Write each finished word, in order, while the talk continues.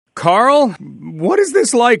Carl, what is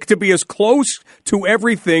this like to be as close to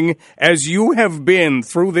everything as you have been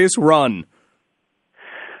through this run?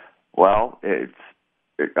 Well,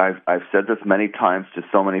 I've said this many times to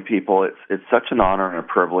so many people. It's such an honor and a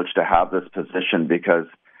privilege to have this position because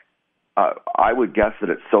I would guess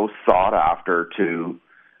that it's so sought after to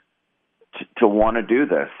want to do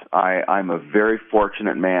this. I'm a very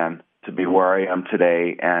fortunate man to be where I am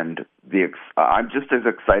today, and I'm just as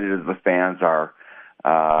excited as the fans are.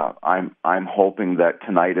 I'm hoping that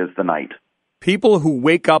tonight is the night. People who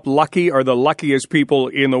wake up lucky are the luckiest people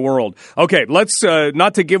in the world. Okay, let's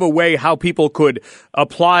not to give away how people could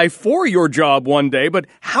apply for your job one day, but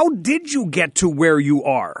how did you get to where you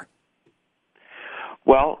are?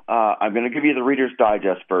 Well, I'm going to give you the Reader's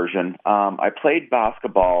Digest version. I played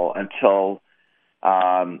basketball until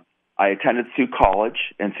I attended Sault College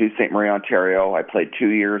in Sault Ste. Marie, Ontario. I played 2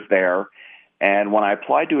 years there. And when I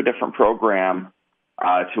applied to a different program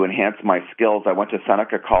to enhance my skills, I went to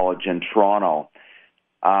Seneca College in Toronto.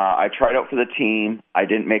 I tried out for the team. I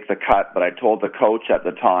didn't make the cut, but I told the coach at the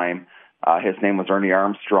time, his name was Ernie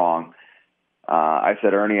Armstrong, I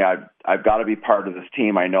said, Ernie, I've got to be part of this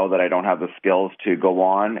team. I know that I don't have the skills to go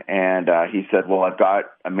on. And he said, well, I've got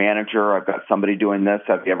a manager. I've got somebody doing this.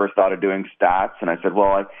 Have you ever thought of doing stats? And I said,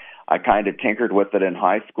 well, I kind of tinkered with it in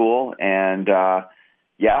high school. And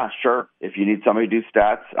yeah, sure. If you need somebody to do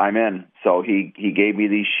stats, I'm in. So he gave me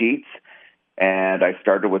these sheets, and I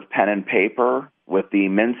started with pen and paper with the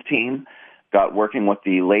men's team, got working with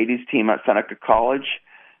the ladies team at Seneca College.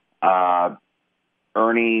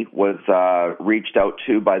 Ernie was reached out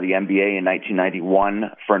to by the NBA in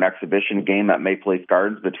 1991 for an exhibition game at Maple Leaf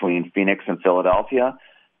Gardens between Phoenix and Philadelphia.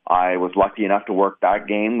 I was lucky enough to work that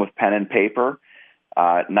game with pen and paper.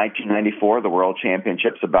 1994, the World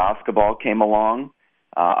Championships of Basketball came along.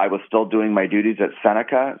 I was still doing my duties at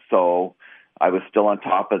Seneca, so I was still on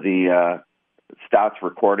top of the stats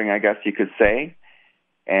recording, I guess you could say.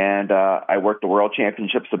 And I worked the World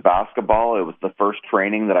Championships of Basketball. It was the first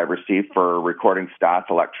training that I received for recording stats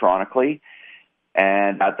electronically.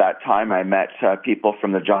 And at that time, I met people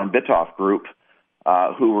from the John Bitoff group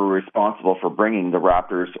who were responsible for bringing the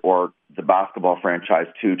Raptors or the basketball franchise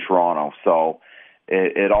to Toronto. So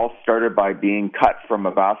it all started by being cut from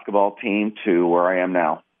a basketball team to where I am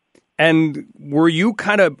now. And were you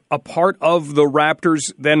kind of a part of the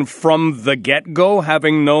Raptors then from the get-go,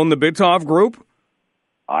 having known the Bitoff group?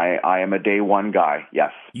 I am a day one guy,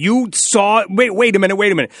 yes. You saw, wait a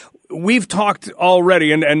minute. We've talked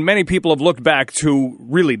already, and many people have looked back to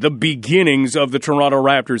really the beginnings of the Toronto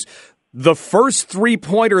Raptors. The first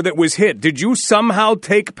three-pointer that was hit, did you somehow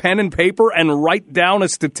take pen and paper and write down a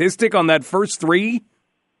statistic on that first three?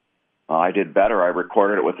 I did better. I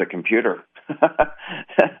recorded it with a computer. The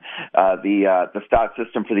stat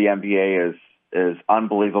system for the NBA is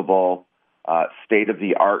unbelievable,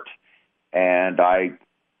 state-of-the-art, and I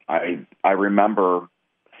remember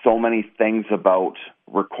so many things about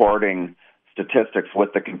recording statistics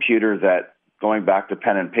with the computer that going back to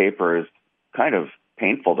pen and paper is kind of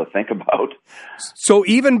painful to think about. So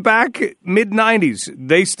even back mid-'90s,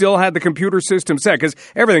 they still had the computer system set, because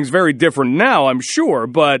everything's very different now, I'm sure,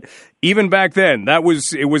 but even back then, it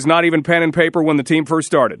was not even pen and paper when the team first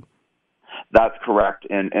started. That's correct.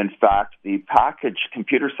 And in fact, the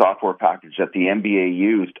computer software package that the NBA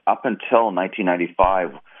used up until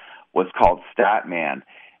 1995 was called Statman.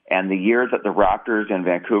 And the year that the Raptors and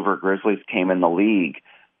Vancouver Grizzlies came in the league,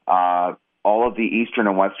 all of the Eastern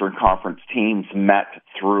and Western Conference teams met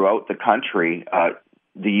throughout the country,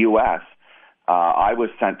 the U.S. I was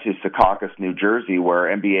sent to Secaucus, New Jersey, where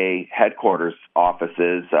NBA headquarters office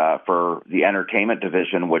is for the entertainment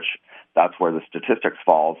division, which that's where the statistics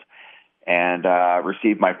falls, and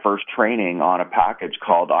received my first training on a package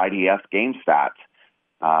called IDS Game Stats.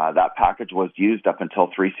 That package was used up until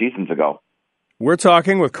 3 seasons ago. We're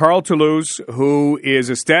talking with Carl Toulouse, who is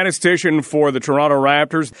a statistician for the Toronto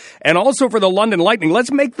Raptors and also for the London Lightning.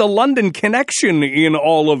 Let's make the London connection in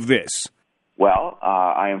all of this. Well,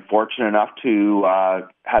 I am fortunate enough to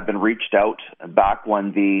have been reached out back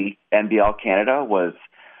when the NBL Canada was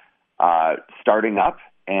starting up,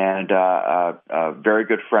 and a very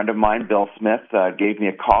good friend of mine, Bill Smith, gave me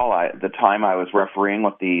a call. At the time, I was refereeing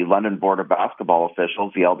with the London Board of Basketball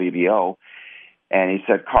Officials, the LBBO, and he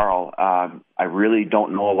said, Carl, I really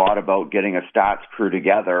don't know a lot about getting a stats crew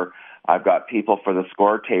together. I've got people for the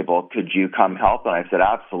score table. Could you come help? And I said,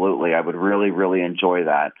 absolutely. I would really, really enjoy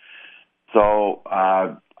that. So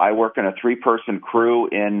I work in a 3-person crew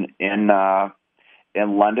in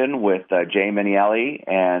London with Jay Minielli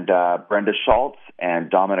and Brenda Schultz, and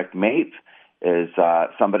Dominic Mape is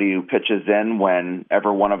somebody who pitches in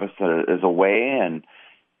whenever one of us is away, and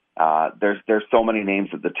There's so many names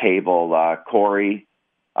at the table. Corey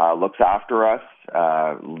looks after us.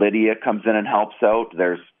 Lydia comes in and helps out.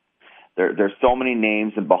 There's so many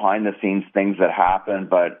names and behind the scenes things that happen,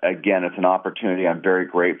 but again, it's an opportunity I'm very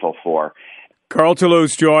grateful for. Carl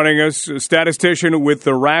Toulouse joining us, a statistician with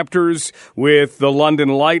the Raptors, with the London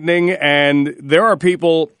Lightning, and there are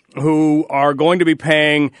people who are going to be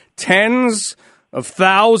paying tens of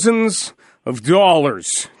thousands of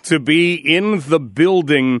dollars to be in the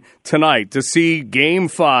building tonight to see Game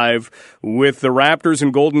 5 with the Raptors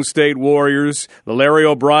and Golden State Warriors, the Larry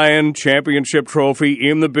O'Brien Championship Trophy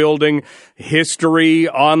in the building, history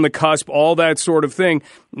on the cusp, all that sort of thing.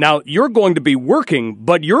 Now, you're going to be working,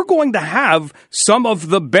 but you're going to have some of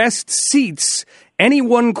the best seats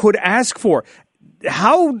anyone could ask for.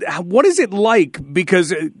 What is it like?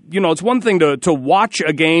 Because, it's one thing to watch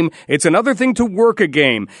a game. It's another thing to work a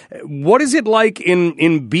game. What is it like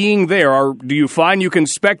in being there? Do you find you can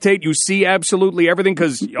spectate, you see absolutely everything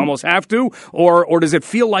because you almost have to, or does it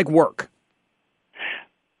feel like work?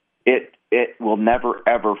 It will never,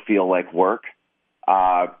 ever feel like work.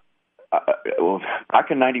 Back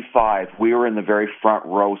in 95, we were in the very front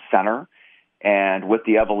row center, and with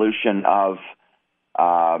the evolution of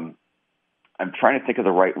I'm trying to think of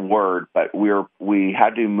the right word, but we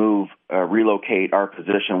had to relocate our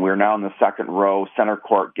position. We're now in the second row, center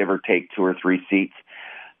court, give or take 2 or 3 seats.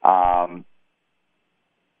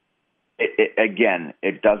 Again,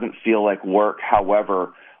 it doesn't feel like work.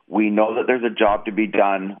 However, we know that there's a job to be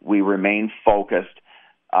done. We remain focused.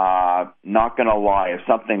 Not going to lie, if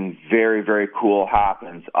something very, very cool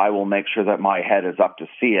happens, I will make sure that my head is up to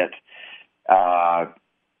see it.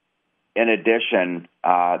 In addition,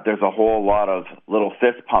 there's a whole lot of little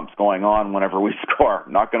fist pumps going on whenever we score.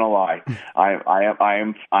 Not going to lie,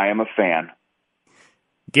 I am a fan.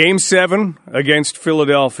 Game 7 against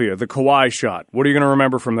Philadelphia, the Kawhi shot. What are you going to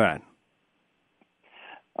remember from that?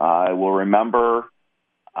 I will remember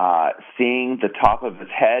seeing the top of his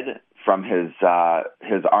head from his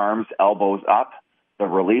arms, elbows up, the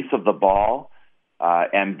release of the ball,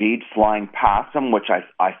 Embiid flying past him, which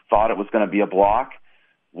I thought it was going to be a block.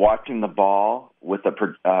 Watching the ball with a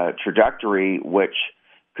trajectory which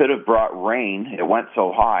could have brought rain. It went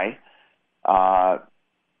so high.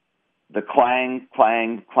 The clang,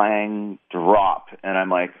 clang, clang drop. And I'm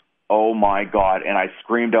like, oh, my God. And I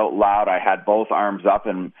screamed out loud. I had both arms up,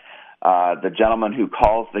 and the gentleman who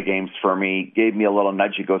calls the games for me gave me a little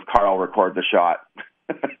nudge. He goes, Carl, record the shot.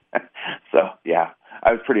 So, yeah,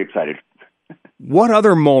 I was pretty excited. What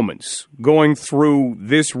other moments going through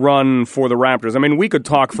this run for the Raptors? I mean, we could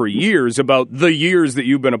talk for years about the years that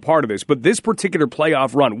you've been a part of this, but this particular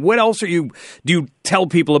playoff run, what else do you tell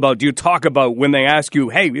people about? Do you talk about when they ask you,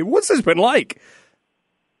 hey, what's this been like?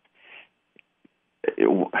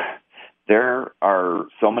 There are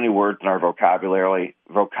so many words in our vocabulary.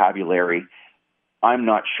 I'm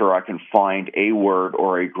not sure I can find a word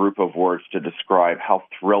or a group of words to describe how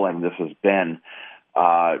thrilling this has been.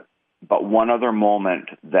 But one other moment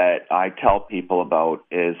that I tell people about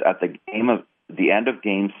is at the end of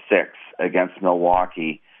Game 6 against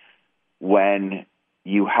Milwaukee, when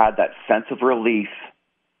you had that sense of relief.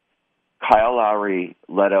 Kyle Lowry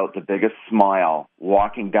let out the biggest smile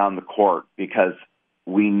walking down the court because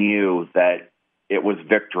we knew that it was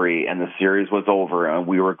victory and the series was over and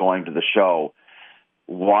we were going to the show.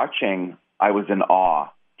 Watching, I was in awe,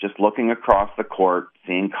 just looking across the court,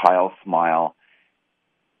 seeing Kyle smile.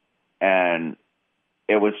 And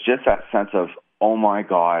it was just that sense of, oh, my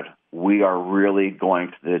God, we are really going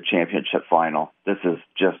to the championship final. This is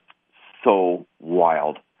just so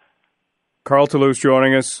wild. Carl Toulouse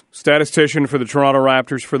joining us, statistician for the Toronto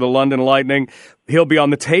Raptors, for the London Lightning. He'll be on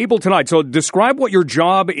the table tonight. So describe what your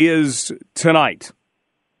job is tonight.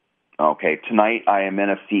 Okay, tonight I am in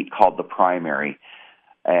a seat called the primary.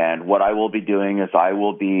 And what I will be doing is I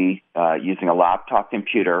will be using a laptop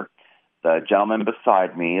computer. The gentleman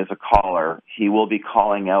beside me is a caller. He will be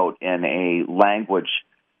calling out in a language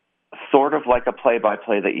sort of like a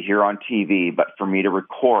play-by-play that you hear on TV, but for me to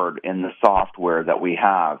record in the software that we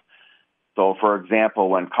have. So, for example,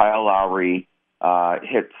 when Kyle Lowry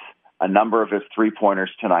hits a number of his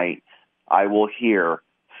three-pointers tonight, I will hear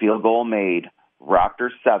field goal made,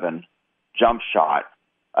 Raptors 7, jump shot,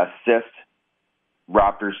 assist,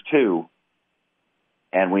 Raptors 2,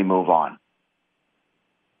 and we move on.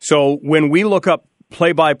 So when we look up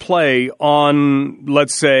play-by-play on,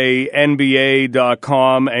 let's say,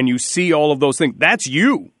 NBA.com, and you see all of those things, that's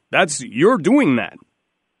you. You're doing that.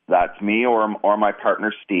 That's me or my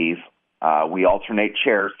partner, Steve. We alternate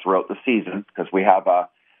chairs throughout the season because we have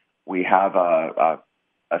a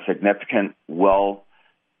significant,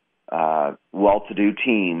 well-to-do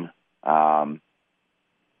team, and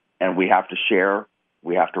we have to share.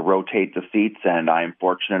 We have to rotate the seats, and I'm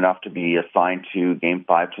fortunate enough to be assigned to Game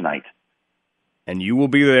 5 tonight. And you will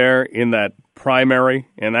be there in that primary,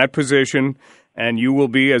 in that position, and you will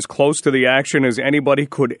be as close to the action as anybody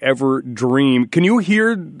could ever dream. Can you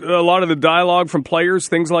hear a lot of the dialogue from players,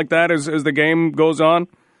 things like that, as the game goes on?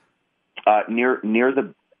 Near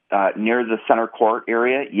the center court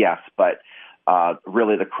area, yes, but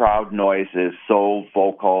really the crowd noise is so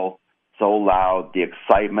vocal, so loud, the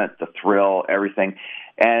excitement, the thrill, everything.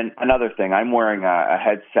 And another thing, I'm wearing a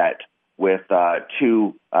headset with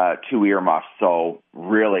two earmuffs, so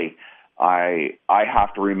really I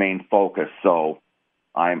have to remain focused. So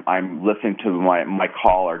I'm listening to my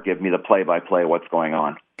caller give me the play-by-play what's going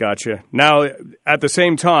on. Gotcha. Now, at the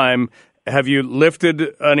same time, have you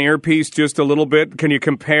lifted an earpiece just a little bit? Can you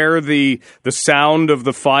compare the sound of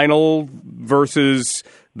the final versus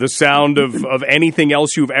the sound of anything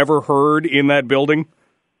else you've ever heard in that building?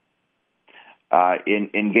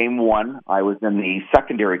 In Game 1, I was in the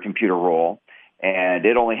secondary computer role, and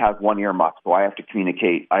it only has one earmuff, so I have to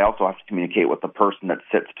communicate. I also have to communicate with the person that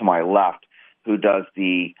sits to my left who does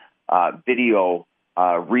the video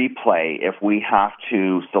replay if we have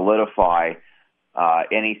to solidify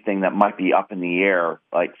anything that might be up in the air,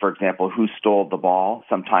 like, for example, who stole the ball.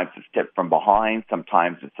 Sometimes it's tipped from behind.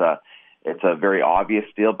 Sometimes it's a very obvious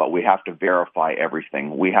deal, but we have to verify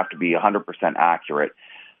everything. We have to be 100% accurate.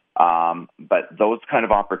 But those kind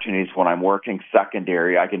of opportunities, when I'm working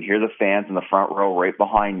secondary, I can hear the fans in the front row right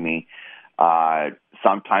behind me,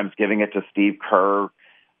 sometimes giving it to Steve Kerr,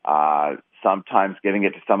 sometimes giving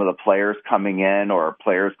it to some of the players coming in or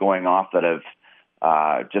players going off that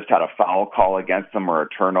have just had a foul call against them or a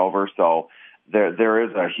turnover. So there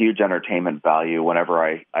is a huge entertainment value whenever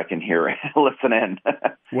I can hear it, listen in.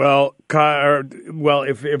 Well,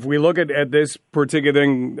 if we look at this particular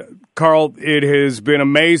thing, Carl, it has been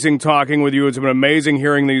amazing talking with you. It's been amazing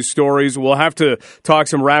hearing these stories. We'll have to talk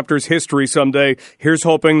some Raptors history someday. Here's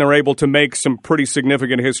hoping they're able to make some pretty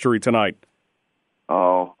significant history tonight.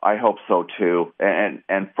 Oh, I hope so too.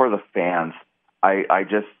 And for the fans,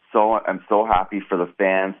 I'm so happy for the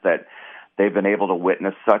fans that they've been able to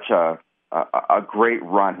witness such a great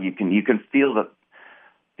run. You can feel that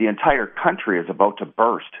the entire country is about to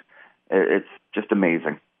burst. It's just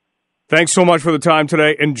amazing. Thanks so much for the time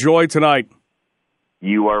today. Enjoy tonight.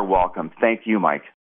 You are welcome. Thank you, Mike.